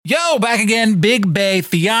Yo, back again, Big Bay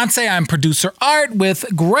Fiance. I'm producer Art with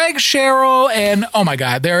Greg Sherrill, and oh my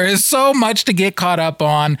God, there is so much to get caught up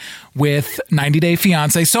on with 90 Day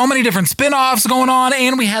Fiance. So many different spinoffs going on,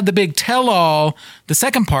 and we had the big tell-all, the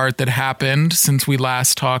second part that happened since we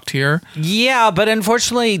last talked here. Yeah, but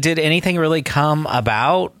unfortunately, did anything really come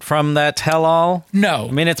about from that tell-all? No.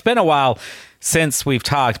 I mean, it's been a while since we've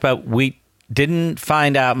talked, but we didn't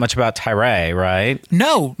find out much about Tyree, right?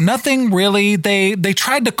 No, nothing really. They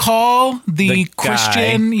tried to call the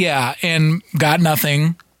Christian, and got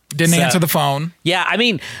nothing. Didn't answer the phone. Yeah, I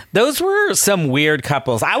mean, those were some weird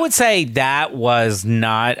couples. I would say that was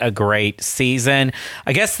not a great season.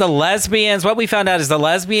 I guess the lesbians, what we found out is the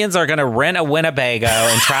lesbians are going to rent a Winnebago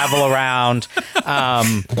and travel around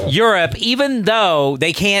Europe, even though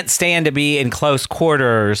they can't stand to be in close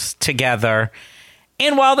quarters together.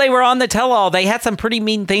 And while they were on the tell-all, they had some pretty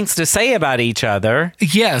mean things to say about each other.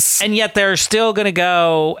 Yes. And yet they're still going to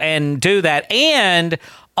go and do that. And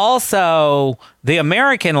also, the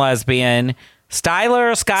American lesbian,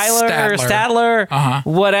 Stadler,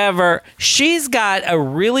 whatever, she's got a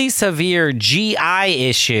really severe GI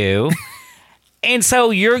issue. And so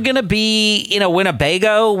you're going to be in a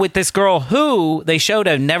Winnebago with this girl who they showed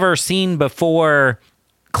a never seen before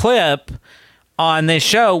clip on this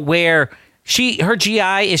show where her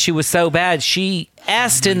GI issue was so bad, she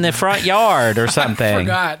essed in the front yard or something. I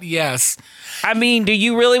forgot, yes. I mean, do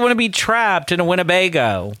you really want to be trapped in a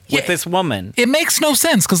Winnebago with this woman? It makes no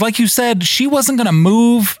sense because, like you said, she wasn't going to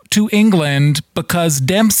move to England because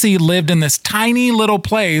Dempsey lived in this tiny little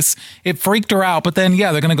place. It freaked her out. But then,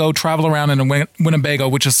 they're going to go travel around in a Winnebago,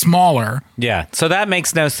 which is smaller. Yeah, so that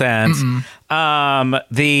makes no sense. Let's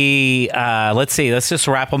see. Let's just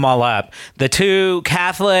wrap them all up. The two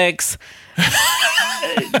Catholics.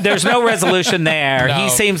 There's no resolution there. No. He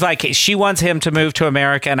seems like she wants him to move to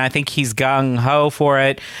America, and I think he's gung-ho for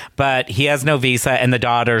it, but he has no visa, and the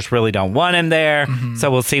daughters really don't want him there. So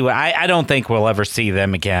we'll see. I don't think we'll ever see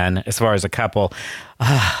them again as far as a couple.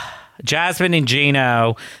 Jasmine and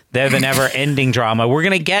Gino, they're the never-ending drama. We're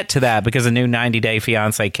going to get to that because a new 90 Day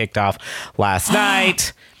Fiance kicked off last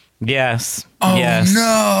night. Yes. Oh, yes.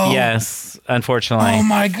 no. Yes, unfortunately. Oh,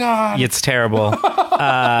 my God. It's terrible.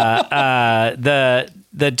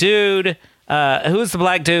 The dude, who's the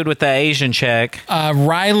black dude with the Asian chick?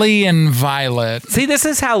 Riley and Violet. See, this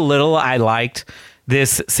is how little I liked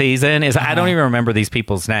this season is I don't even remember these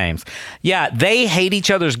people's names. Yeah, they hate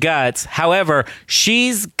each other's guts. However,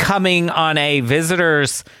 she's coming on a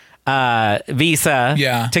visitor's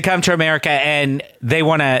visa to come to America, and they're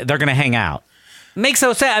going to hang out. Makes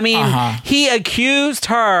no sense. I mean, he accused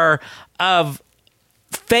her of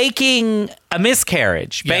faking a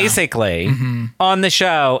miscarriage, basically, on the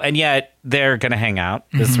show, and yet they're going to hang out.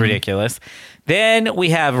 This is ridiculous. Then we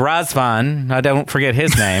have Razvan. I don't forget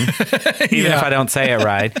his name, even if I don't say it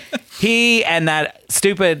right. He and that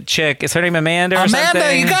stupid chick, is her name Amanda or something?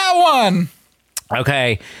 Amanda, you got one.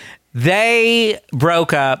 Okay. They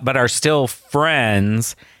broke up, but are still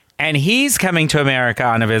friends. And he's coming to America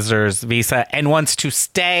on a visitor's visa and wants to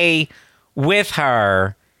stay with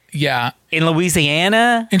her. Yeah. In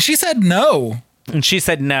Louisiana. And she said no.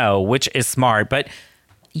 Which is smart. But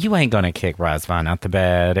you ain't going to kick Razvan out the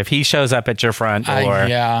bed. If he shows up at your front door,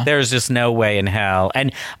 there's just no way in hell.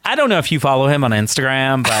 And I don't know if you follow him on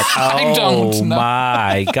Instagram, but oh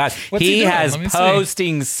my God. He has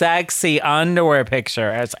posting sexy underwear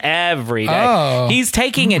pictures every day. He's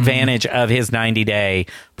taking advantage of his 90-day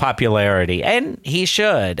popularity, and he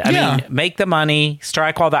should. I mean, make the money,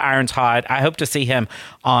 strike while the iron's hot. I hope to see him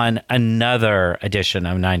on another edition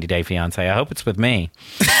of 90 Day Fiance. I hope it's with me.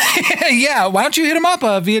 Yeah, why don't you hit him up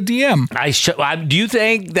via DM? Do you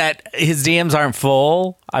think that his DMs aren't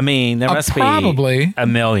full? I mean, there must probably be a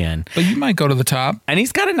million. But you might go to the top. And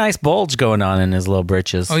he's got a nice bulge going on in his little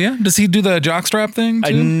britches. Oh, yeah? Does he do the jockstrap thing,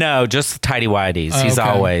 too? No, just tidy whities. He's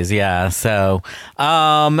always, So,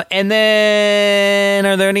 and then,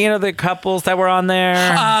 are there any other couples that were on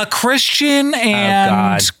there? Christian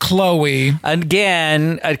and Chloe.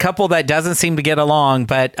 Again, a couple that doesn't seem to get along,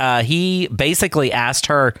 but he basically asked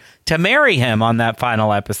her to marry him on that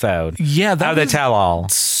final episode. Yeah, that was the tell-all.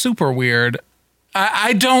 Super weird.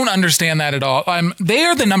 I don't understand that at all. They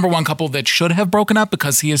are the number one couple that should have broken up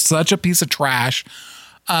because he is such a piece of trash.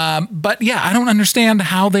 But yeah, I don't understand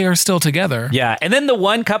how they are still together. Yeah. And then the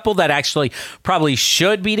one couple that actually probably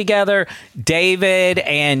should be together, David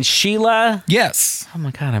and Sheila. Yes. Oh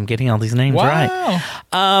my God, I'm getting all these names right.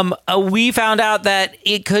 We found out that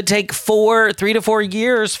it could take 3 to 4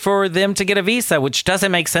 years for them to get a visa, which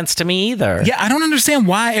doesn't make sense to me either. Yeah, I don't understand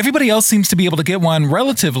why everybody else seems to be able to get one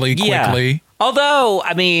relatively quickly. Although,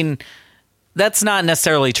 I mean, that's not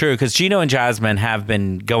necessarily true because Gino and Jasmine have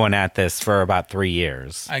been going at this for about 3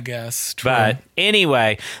 years. I guess. True. But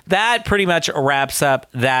anyway, that pretty much wraps up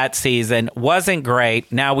that season. Wasn't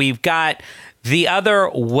great. Now we've got the other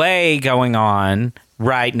way going on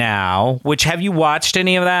right now, which have you watched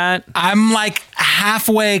any of that? I'm like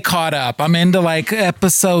halfway caught up. I'm into like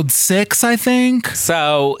episode 6, I think.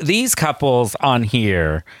 So these couples on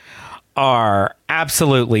here are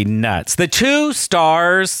absolutely nuts. The two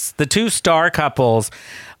star couples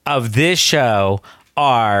of this show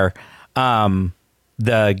are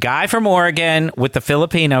the guy from Oregon with the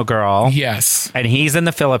Filipino girl. Yes. And he's in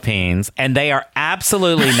the Philippines, and they are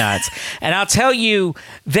absolutely nuts. And I'll tell you,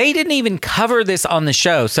 they didn't even cover this on the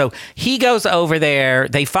show. So he goes over there,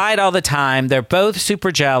 they fight all the time, they're both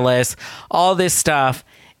super jealous, all this stuff.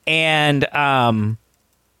 And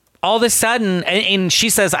all of a sudden, and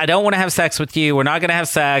she says, I don't want to have sex with you. We're not going to have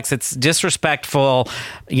sex. It's disrespectful,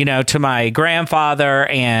 to my grandfather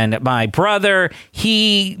and my brother.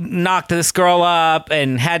 He knocked this girl up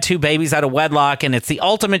and had 2 babies out of wedlock, and it's the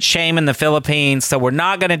ultimate shame in the Philippines, so we're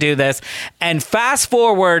not going to do this. And fast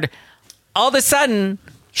forward, all of a sudden,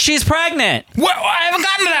 she's pregnant. What? I haven't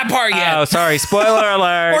gotten to that part yet. Oh, sorry. Spoiler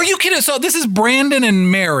alert. Are you kidding? So this is Brandon and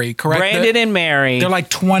Mary, correct? Brandon and Mary. They're like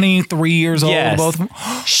 23 years Yes. old, both of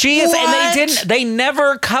them. She is, What? and they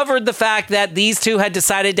never covered the fact that these two had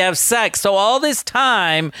decided to have sex. So all this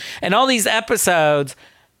time and all these episodes,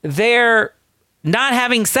 they're not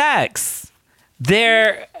having sex.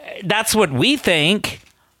 That's what we think.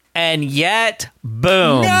 And yet,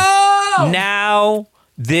 boom. No! Now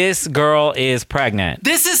this girl is pregnant.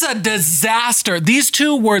 This is a disaster. These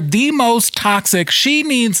two were the most toxic. She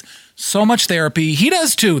needs so much therapy. He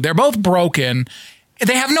does too. They're both broken.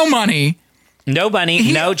 They have no money. No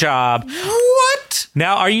money, no job. What?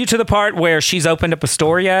 Now, are you to the part where she's opened up a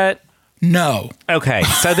store yet? No. Okay,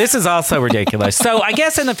 so this is also ridiculous. So I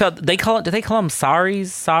guess in the film, do they call them sorry,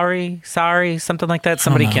 something like that?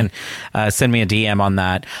 Somebody can send me a DM on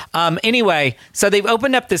that. Anyway, so they've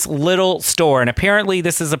opened up this little store, and apparently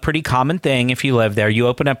this is a pretty common thing if you live there. You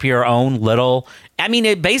open up your own little,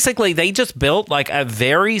 basically they just built like a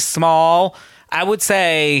very small, I would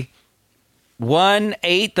say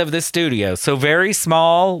 1/8 of the studio. So very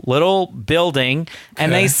small little building,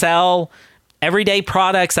 and they sell everyday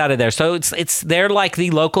products out of there. So they're like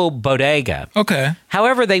the local bodega. Okay.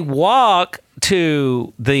 However, they walk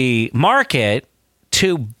to the market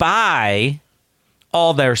to buy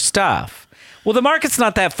all their stuff. Well, the market's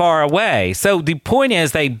not that far away. So the point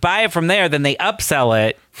is they buy it from there, then they upsell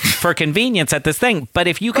it for convenience at this thing. But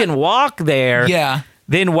if you can walk there,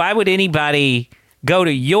 then why would anybody go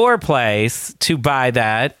to your place to buy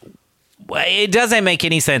that? It doesn't make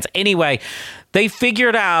any sense. Anyway, they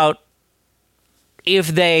figured out if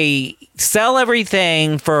they sell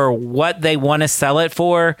everything for what they want to sell it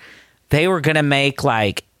for, they were going to make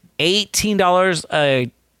like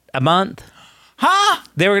 $18 a month. Huh?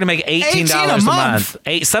 They were going to make $18 a month.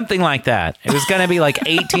 Something like that. It was going to be like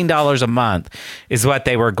 $18 a month is what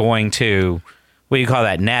they were going to, what do you call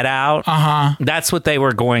that, net out? Uh-huh. That's what they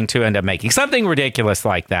were going to end up making. Something ridiculous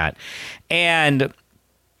like that. And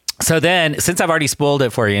so then, since I've already spoiled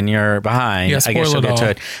it for you and you're behind, I guess you'll get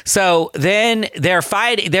to it. So then they're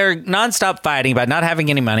nonstop fighting about not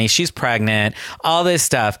having any money. She's pregnant, all this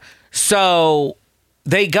stuff. So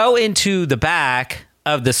they go into the back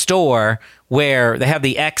of the store where they have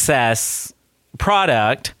the excess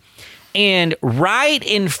product, and right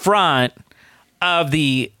in front of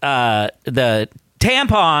the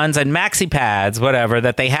tampons and maxi pads, whatever,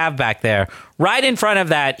 that they have back there, right in front of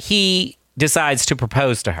that, he decides to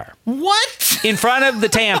propose to her. What? In front of the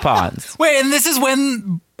tampons. Wait, and this is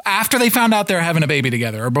after they found out they're having a baby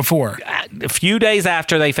together, or before? A few days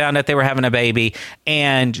after they found out they were having a baby,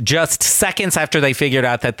 and just seconds after they figured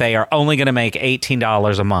out that they are only going to make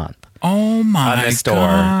 $18 a month. Oh my on the store,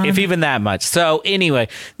 God. if even that much. So anyway,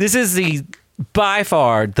 this is by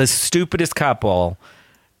far the stupidest couple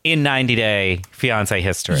in 90 Day Fiancé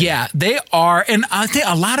history. Yeah, they are. And I think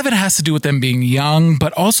a lot of it has to do with them being young,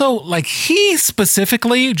 but also like he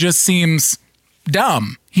specifically just seems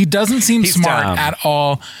dumb. He doesn't seem smart dumb at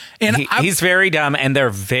all. And he's very dumb, and they're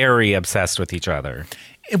very obsessed with each other.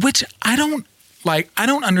 Which I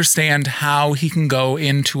don't understand how he can go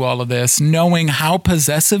into all of this knowing how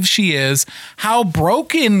possessive she is, how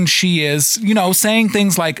broken she is, saying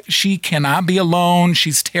things like she cannot be alone,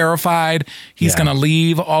 she's terrified, he's going to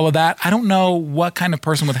leave, all of that. I don't know what kind of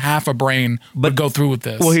person with half a brain would go through with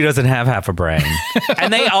this. Well, he doesn't have half a brain.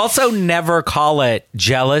 And they also never call it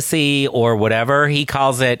jealousy or whatever. He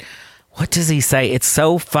calls it, what does he say? It's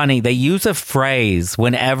so funny. They use a phrase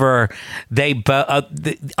whenever they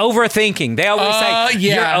overthinking. They always say,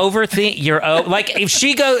 "You're like if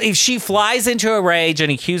she flies into a rage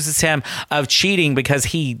and accuses him of cheating because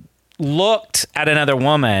he looked at another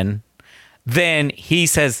woman, then he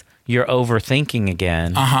says, "You're overthinking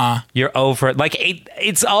again." You're over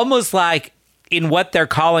it's almost like in what they're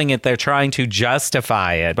calling it, they're trying to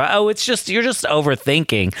justify it. But you're just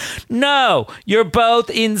overthinking. No, you're both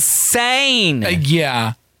insane.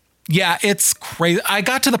 Yeah, it's crazy. I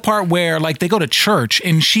got to the part where like they go to church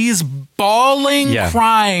and she's bawling,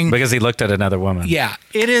 crying because he looked at another woman. Yeah,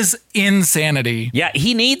 it is insanity. Yeah,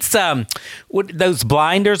 he needs those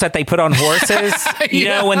blinders that they put on horses. You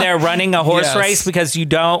know, when they're running a horse race, because you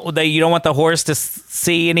don't want the horse to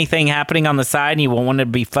see anything happening on the side, and you want it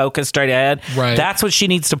to be focused straight ahead. Right. That's what she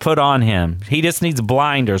needs to put on him. He just needs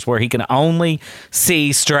blinders where he can only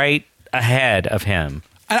see straight ahead of him.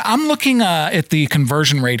 I'm looking at the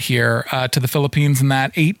conversion rate here to the Philippines, and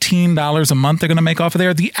that $18 a month they're going to make off of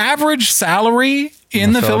there. The average salary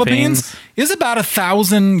in the Philippines is about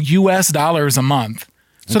 $1,000 a month.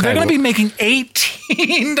 So they're going to be making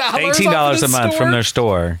 $18 a month from their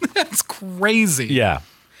store. That's crazy. Yeah.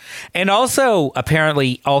 And also,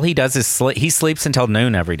 apparently, all he does is sleep. He sleeps until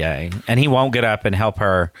noon every day, and he won't get up and help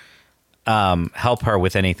her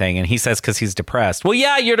with anything. And he says because he's depressed. Well,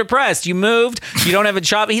 yeah, you're depressed. You moved. You don't have a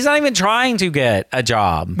job. He's not even trying to get a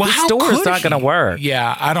job. Well, the store's not going to work.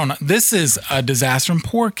 Yeah, I don't know. This is a disaster. And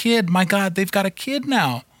poor kid. My God, they've got a kid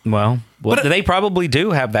now. Well, they probably do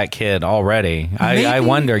have that kid already. I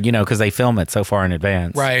wonder, because they film it so far in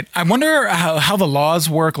advance. Right. I wonder how the laws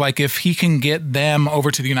work, like if he can get them over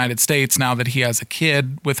to the United States now that he has a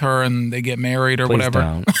kid with her and they get married or whatever.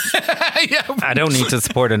 Don't. I don't need to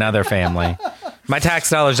support another family. My tax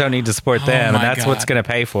dollars don't need to support them, and that's what's going to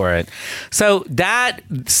pay for it. So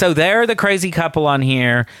they're the crazy couple on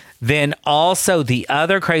here. Then also the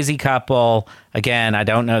other crazy couple, again, I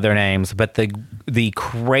don't know their names, but the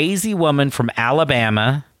crazy woman from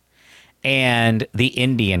Alabama and the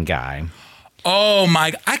Indian guy. Oh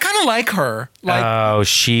my! I kind of like her.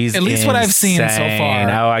 She's at least insane. What I've seen so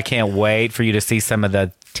far. Oh, I can't wait for you to see some of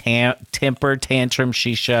the temper tantrum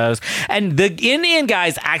she shows. And the Indian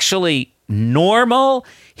guy's actually normal.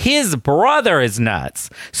 His brother is nuts.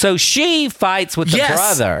 So she fights with the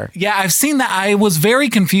brother. Yeah, I've seen that. I was very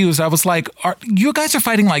confused. I was like, you guys are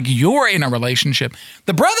fighting like you're in a relationship.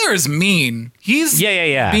 The brother is mean. He's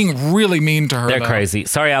being really mean to her. They're crazy.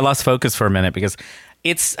 Sorry, I lost focus for a minute because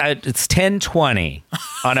it's 10:20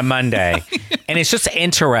 on a Monday, and it's just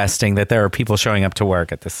interesting that there are people showing up to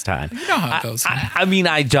work at this time. You know how it goes. I mean,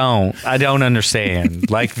 I don't understand.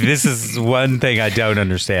 Like, this is one thing I don't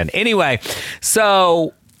understand. Anyway,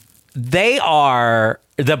 so they are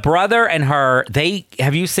the brother and her.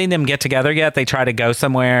 Have you seen them get together yet? They try to go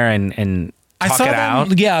somewhere and talk it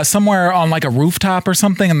out. Yeah, somewhere on like a rooftop or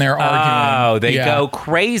something, and they're arguing. Oh, they go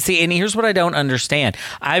crazy. And here's what I don't understand.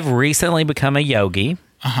 I've recently become a yogi.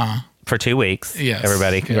 For 2 weeks. Yes.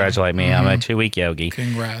 Everybody congratulate me. I'm a 2-week yogi.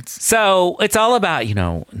 Congrats. So it's all about,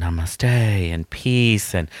 namaste and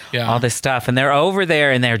peace and all this stuff. And they're over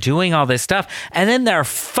there and they're doing all this stuff. And then they're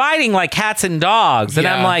fighting like cats and dogs. And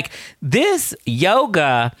I'm like, this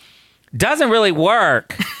yoga doesn't really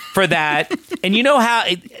work for that. And you know how,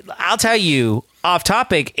 I'll tell you, off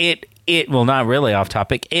topic, well, not really off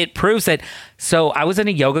topic. It proves that. So I was in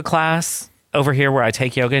a yoga class over here where I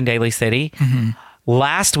take yoga in Daly City.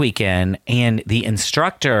 Last weekend, and the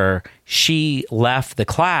instructor, she left the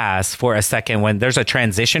class for a second when there's a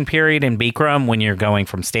transition period in Bikram when you're going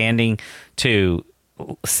from standing to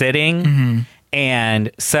sitting.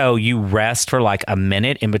 And so you rest for like a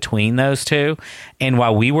minute in between those two. And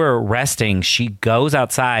while we were resting, she goes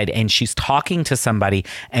outside and she's talking to somebody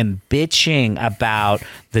and bitching about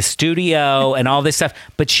the studio and all this stuff.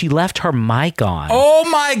 But she left her mic on. Oh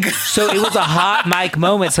my God. So it was a hot mic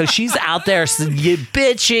moment. So she's out there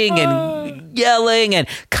bitching and yelling and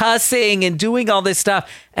cussing and doing all this stuff.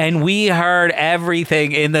 And we heard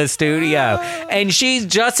everything in the studio. And she's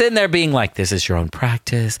just in there being like, this is your own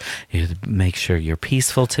practice. You make sure you're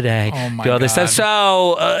peaceful today. Oh my do all this God. stuff.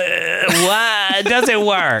 So what? Does it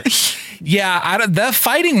work? Yeah, the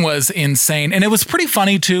fighting was insane. And it was pretty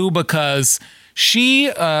funny too because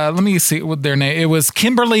she, let me see what their name. It was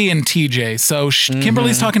Kimberly and TJ. So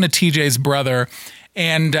Kimberly's talking to TJ's brother.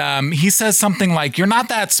 And he says something like, "You're not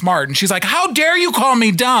that smart." And she's like, "How dare you call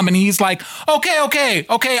me dumb?" And he's like,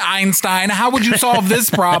 okay, Einstein, how would you solve this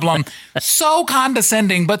problem?" So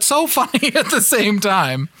condescending, but so funny at the same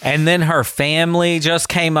time. And then her family just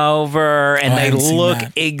came over, and they look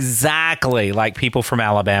exactly like people from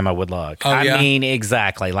Alabama would look. I mean,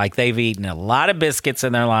 exactly. Like they've eaten a lot of biscuits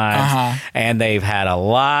in their lives, and they've had a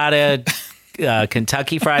lot of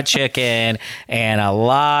Kentucky Fried Chicken and a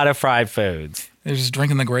lot of fried foods. They're just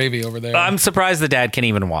drinking the gravy over there. I'm surprised the dad can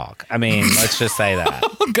even walk. I mean, let's just say that.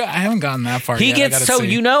 I haven't gotten that far yet.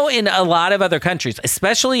 In a lot of other countries,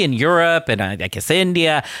 especially in Europe and I guess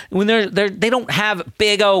India, when they don't have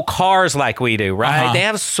big old cars like we do, right? They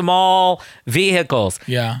have small vehicles.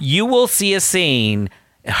 Yeah. You will see a scene.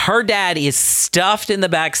 Her dad is stuffed in the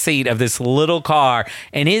back seat of this little car,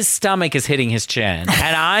 and his stomach is hitting his chin.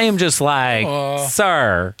 And I am just like,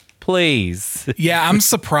 sir, please. Yeah, I'm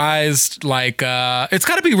surprised. Like, it's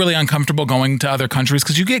got to be really uncomfortable going to other countries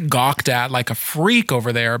because you get gawked at like a freak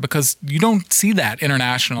over there because you don't see that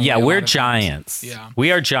internationally. Yeah, we're giants. Yeah.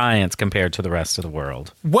 We are giants compared to the rest of the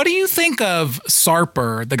world. What do you think of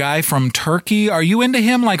Sarper, the guy from Turkey? Are you into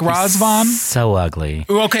him like Razvan? So ugly.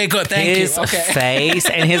 Okay, good. Thank his you. Okay. face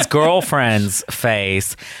and his girlfriend's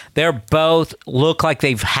face, they're both look like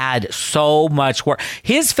they've had so much work.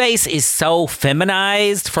 His face is so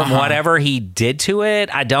feminized from whatever he did to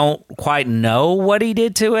it. I don't quite know what he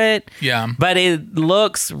did to it. Yeah. But it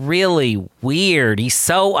looks really weird. He's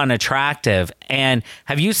so unattractive. And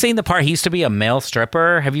have you seen the part? He used to be a male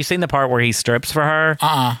stripper. Have you seen the part where he strips for her?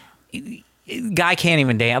 Guy can't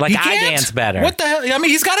even dance. Like, I dance better. What the hell? I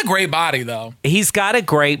mean, he's got a great body, though. He's got a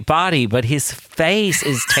great body, but his face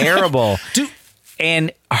is terrible. Dude.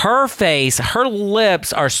 And her face, her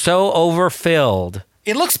lips are so overfilled.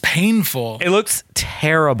 It looks painful. It looks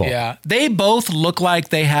terrible. Yeah. They both look like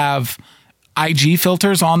they have IG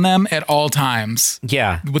filters on them at all times.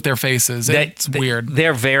 Yeah. With their faces. It's weird.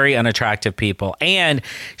 They're very unattractive people. And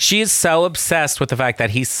she is so obsessed with the fact that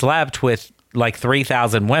he slept with like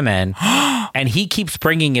 3,000 women and he keeps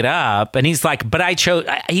bringing it up and he's like, but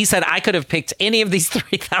he said, I could have picked any of these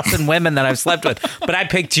 3,000 women that I've slept with, but I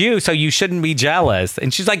picked you, so you shouldn't be jealous.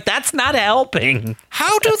 And she's like, that's not helping.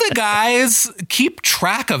 How do the guys keep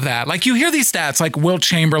track of that? Like, you hear these stats, like Wilt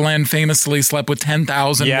Chamberlain famously slept with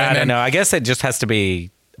 10,000 women. I don't know. I guess it just has to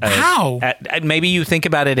be how? Maybe you think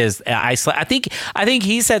about it as I think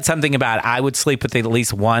he said something about I would sleep with at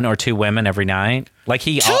least one or two women every night. Like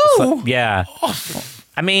two? Yeah. Oh.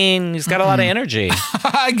 I mean, he's got a lot of energy.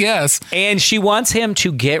 I guess. And she wants him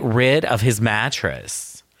to get rid of his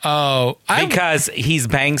mattress. Oh. Because he's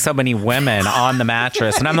banged so many women on the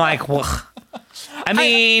mattress. And I'm like, well, I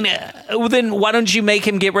mean, then why don't you make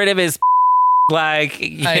him get rid of his like,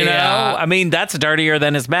 you know, I mean, that's dirtier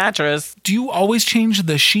than his mattress. Do you always change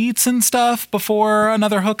the sheets and stuff before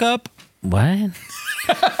another hookup? What?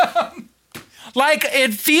 Like,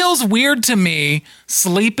 it feels weird to me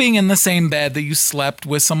sleeping in the same bed that you slept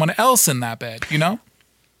with someone else in that bed, you know?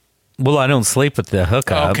 Well, I don't sleep with the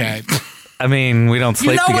hookup. Okay. I mean, we don't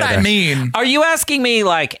sleep together. You know what I mean. Are you asking me,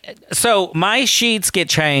 like, so my sheets get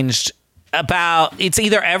changed it's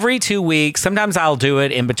either every 2 weeks. Sometimes I'll do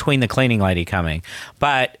it in between the cleaning lady coming.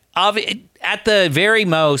 But at the very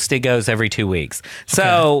most, it goes every 2 weeks.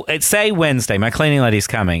 So it's say Wednesday, my cleaning lady's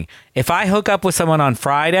coming. If I hook up with someone on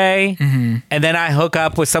Friday and then I hook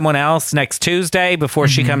up with someone else next Tuesday before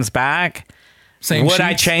she comes back, would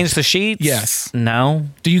I change the sheets? Yes. No.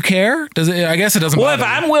 Do you care? I guess it doesn't Well, bother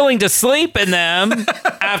if I'm willing to sleep in them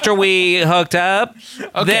after we hooked up,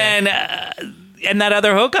 then... and that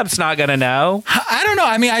other hookup's not going to know. I don't know.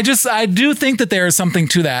 I mean, I do think that there is something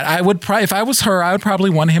to that. I would probably, if I was her, I would probably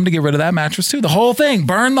want him to get rid of that mattress too. The whole thing.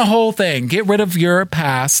 Burn the whole thing. Get rid of your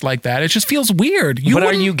past like that. It just feels weird. But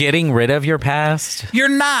are you getting rid of your past? You're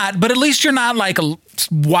not, but at least you're not like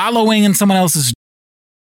wallowing in someone else's...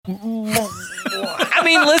 I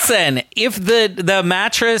mean, listen, if the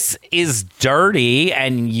mattress is dirty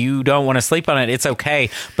and you don't want to sleep on it, it's okay.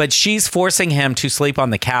 But she's forcing him to sleep on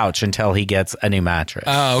the couch until he gets a new mattress.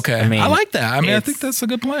 Oh, okay. I mean, I like that. I mean, I think that's a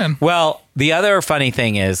good plan. Well, the other funny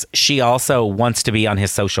thing is she also wants to be on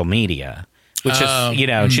his social media. Which is, you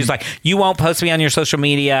know, she's like, you won't post me on your social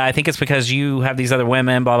media. I think it's because you have these other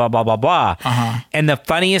women, blah, blah, blah, blah, blah. And the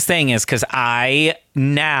funniest thing is because I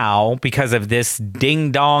now, because of this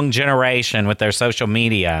ding dong generation with their social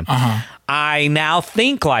media, I now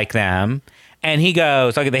think like them. And he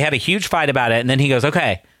goes, okay, they had a huge fight about it. And then he goes,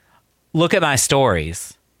 okay, look at my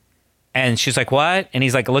stories. And she's like, what? And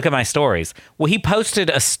he's like, look at my stories. Well, he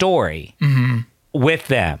posted a story with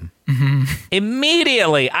them.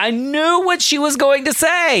 Immediately, I knew what she was going to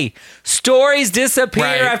say. Stories disappear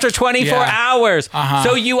after 24 hours.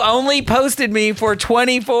 So you only posted me for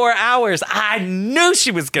 24 hours. I knew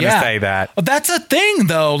she was going to say that. Well, that's a thing,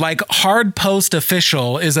 though. Like, hard post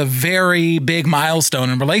official is a very big milestone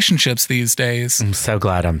in relationships these days. I'm so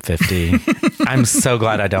glad I'm 50. I'm so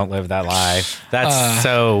glad I don't live that life. That's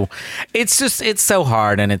it's so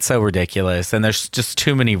hard and it's so ridiculous. And there's just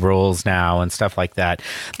too many rules now and stuff like that.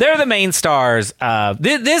 They're the main stars.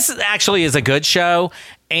 This actually is a good show,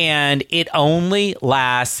 and it only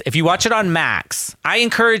lasts if you watch it on Max. I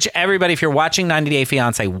encourage everybody, if you're watching 90 Day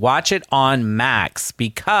Fiancé, watch it on Max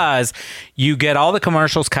because you get all the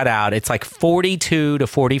commercials cut out. It's like 42 to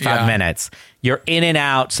 45 minutes. You're in and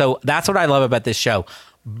out. So that's what I love about this show.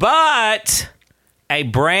 But a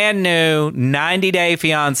brand new 90 Day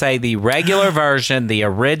Fiancé, the regular version, the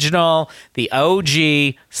original, the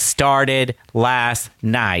OG, started last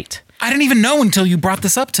night. I didn't even know until you brought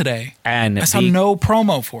this up today. And I saw no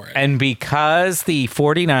promo for it. And because the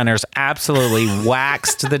 49ers absolutely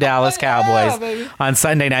waxed the Dallas Cowboys on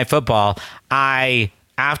Sunday Night Football,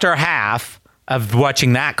 after half of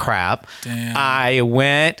watching that crap, I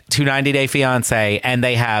went to 90 Day Fiancé, and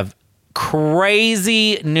they have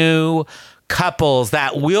crazy new couples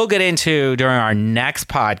that we'll get into during our next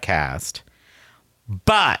podcast.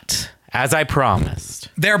 But as I promised,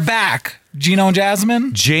 they're back. Gino and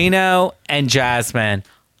Jasmine? Gino and Jasmine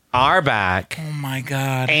are back. Oh my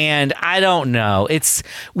God. And I don't know. It's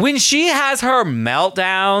when she has her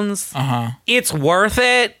meltdowns, it's worth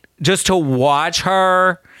it just to watch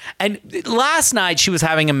her. And last night she was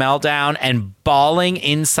having a meltdown and bawling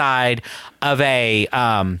inside of a,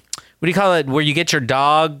 what do you call it? Where you get your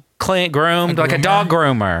dog groomed, like a dog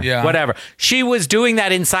groomer, whatever. She was doing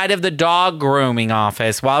that inside of the dog grooming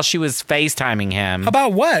office while she was FaceTiming him.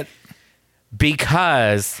 About what?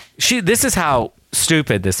 Because this is how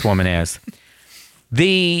stupid this woman is.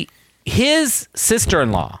 His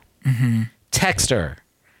sister-in-law texted her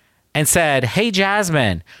and said, "Hey,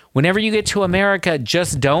 Jasmine, whenever you get to America,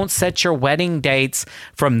 just don't set your wedding dates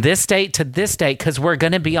from this date to this date because we're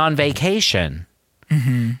going to be on vacation."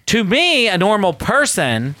 To me, a normal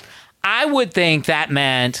person, I would think that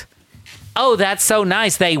meant, oh, that's so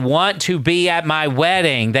nice. They want to be at my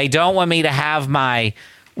wedding. They don't want me to have my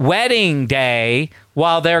wedding day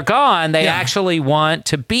while they're gone. They actually want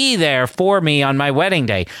to be there for me on my wedding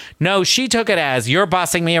day. No, she took it as, you're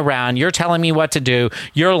bossing me around. You're telling me what to do.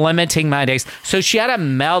 You're limiting my days. So she had a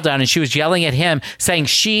meltdown and she was yelling at him saying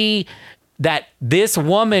that this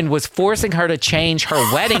woman was forcing her to change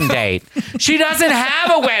her wedding date. She doesn't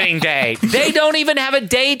have a wedding date. They don't even have a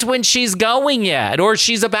date when she's going yet, or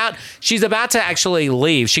she's about to actually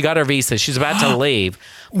leave. She got her visa. She's about to leave.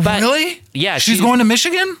 But, really? Yeah. She's going to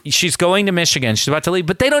Michigan? She's going to Michigan. She's about to leave,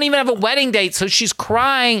 but they don't even have a wedding date. So she's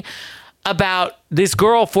crying about this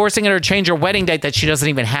girl forcing her to change her wedding date that she doesn't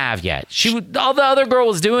even have yet. All the other girl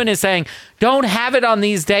was doing is saying, don't have it on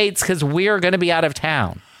these dates because we're going to be out of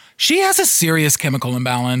town. She has a serious chemical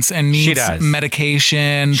imbalance and needs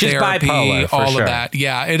medication, She's therapy, bipolar, all of that.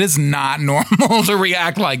 Yeah, it is not normal to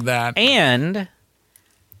react like that. And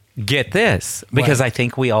get this, because I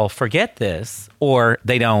think we all forget this, or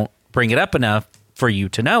they don't bring it up enough for you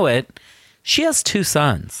to know it. She has 2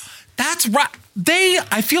 sons. That's right.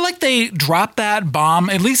 I feel like they dropped that bomb,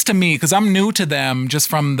 at least to me, because I'm new to them just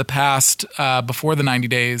from the past, before the 90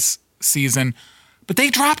 Days season. But they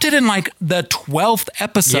dropped it in like the 12th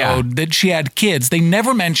episode that she had kids. They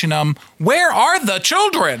never mention them. Where are the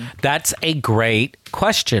children? That's a great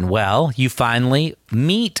question. Well, you finally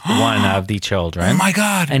meet one of the children. Oh my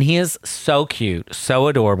God. And he is so cute, so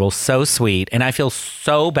adorable, so sweet. And I feel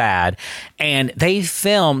so bad. And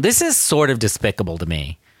this is sort of despicable to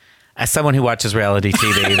me. As someone who watches reality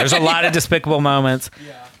TV, there's a lot of despicable moments.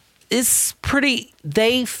 Yeah.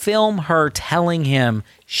 They film her telling him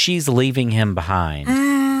she's leaving him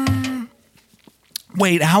behind.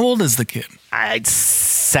 Wait, how old is the kid?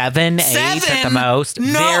 7, 8 at the most. No.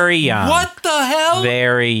 Very young. What the hell?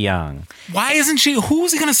 Very young. Why isn't she?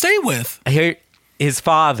 Who's he going to stay with? His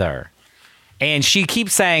father. And she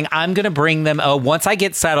keeps saying, I'm going to bring them. Oh, once I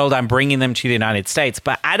get settled, I'm bringing them to the United States.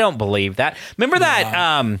 But I don't believe that. Remember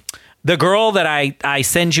that the girl that I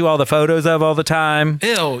send you all the photos of all the time?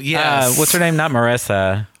 Ew, yes. What's her name? Not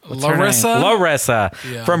Marissa. Larissa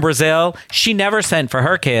from Brazil. She never sent for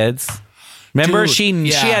her kids. Remember, she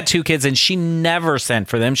had 2 kids and she never sent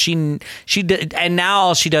for them. She did, and now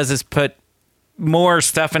all she does is put more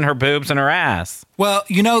stuff in her boobs and her ass. Well,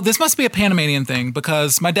 this must be a Panamanian thing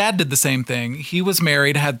because my dad did the same thing. He was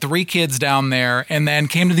married, had 3 kids down there, and then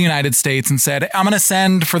came to the United States and said, I'm going to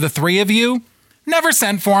send for the 3 of you never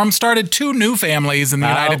sent for him, started 2 new families in the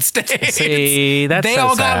United States. See, that's they so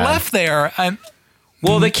all sad. got left there. And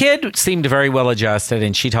Well, the kid seemed very well adjusted,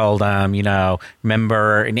 and she told him,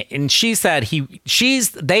 remember, and she said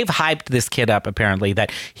they've hyped this kid up apparently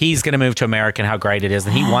that he's going to move to America and how great it is,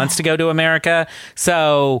 and he wants to go to America.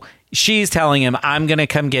 So she's telling him, "I'm going to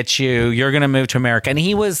come get you. You're going to move to America," and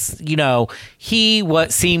he was,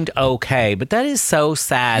 seemed okay, but that is so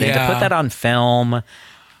sad, and to put that on film.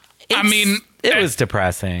 It was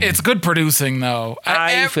depressing. It's good producing, though.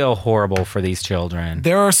 I feel horrible for these children.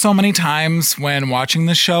 There are so many times when watching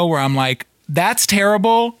the show where I'm like, that's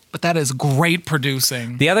terrible, but that is great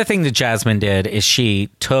producing. The other thing that Jasmine did is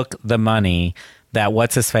she took the money that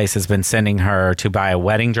What's-His-Face has been sending her to buy a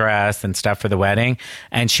wedding dress and stuff for the wedding,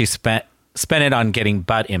 and she spent it on getting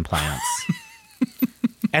butt implants.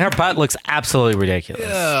 And her butt looks absolutely ridiculous.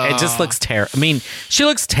 It just looks terrible. She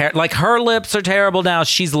looks like her lips are terrible now.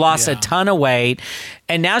 She's lost a ton of weight.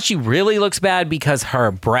 And now she really looks bad because her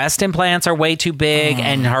breast implants are way too big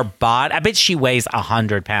and her I bet she weighs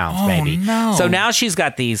 100 pounds, maybe. No. So now she's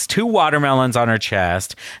got these 2 watermelons on her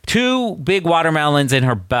chest, 2 big watermelons in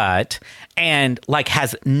her butt, and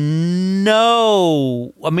has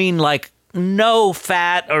no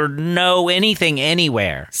fat or no anything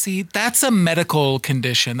anywhere. See, that's a medical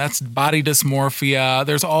condition. That's body dysmorphia.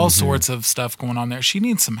 There's all sorts of stuff going on there. She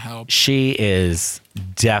needs some help. She is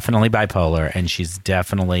definitely bipolar, and she's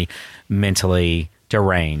definitely mentally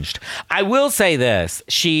deranged. I will say this.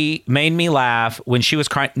 She made me laugh when she was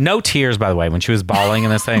crying. No tears, by the way. When she was bawling in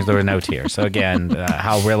this thing, there were no tears. So again,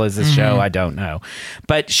 how real is this show? I don't know.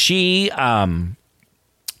 But she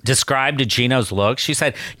described Gino's look. She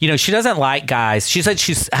said, she doesn't like guys. She said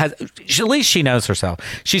at least she knows herself.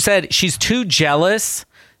 She said she's too jealous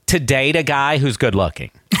to date a guy who's good looking.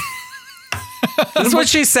 This is what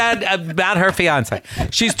she said about her fiance.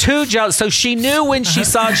 She's too jealous. So she knew when she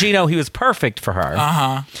saw Gino, he was perfect for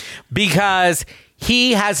her because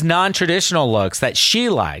he has non-traditional looks that she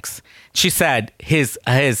likes. She said his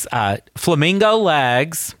flamingo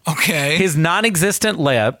legs, his non-existent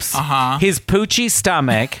lips, his poochy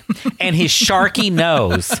stomach, and his sharky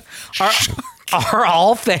nose are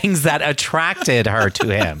all things that attracted her to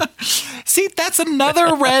him. See, that's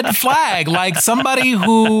another red flag. Like somebody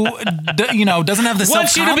who, doesn't have the self-confidence.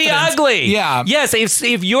 Wants you to be ugly. Yeah. Yes,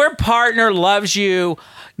 if your partner loves you,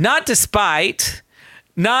 not despite,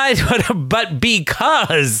 but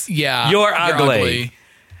because you're ugly.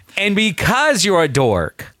 And because you're a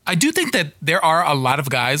dork. I do think that there are a lot of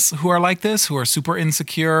guys who are like this, who are super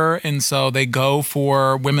insecure, and so they go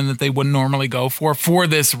for women that they wouldn't normally go for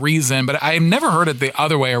this reason. But I've never heard it the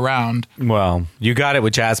other way around. Well, you got it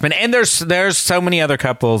with Jasmine. And there's so many other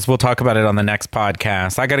couples. We'll talk about it on the next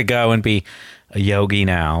podcast. I got to go and be a yogi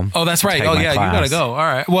now. Oh, that's right. Oh, yeah, you got to go. All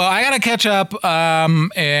right. Well, I got to catch up.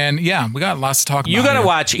 And yeah, we got lots to talk about. You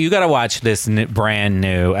got to watch this brand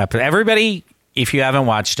new episode. Everybody, if you haven't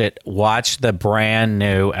watched it, watch the brand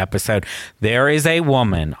new episode. There is a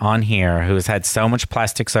woman on here who has had so much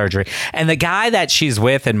plastic surgery. And the guy that she's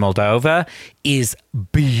with in Moldova is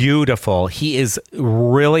beautiful. He is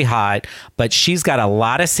really hot, but she's got a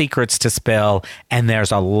lot of secrets to spill. And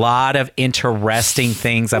there's a lot of interesting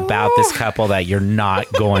things about this couple that you're not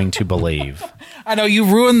going to believe. I know you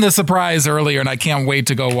ruined the surprise earlier, and I can't wait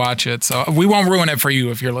to go watch it. So we won't ruin it for you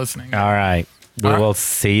if you're listening. All right. We will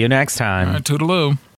see you next time. Toodaloo.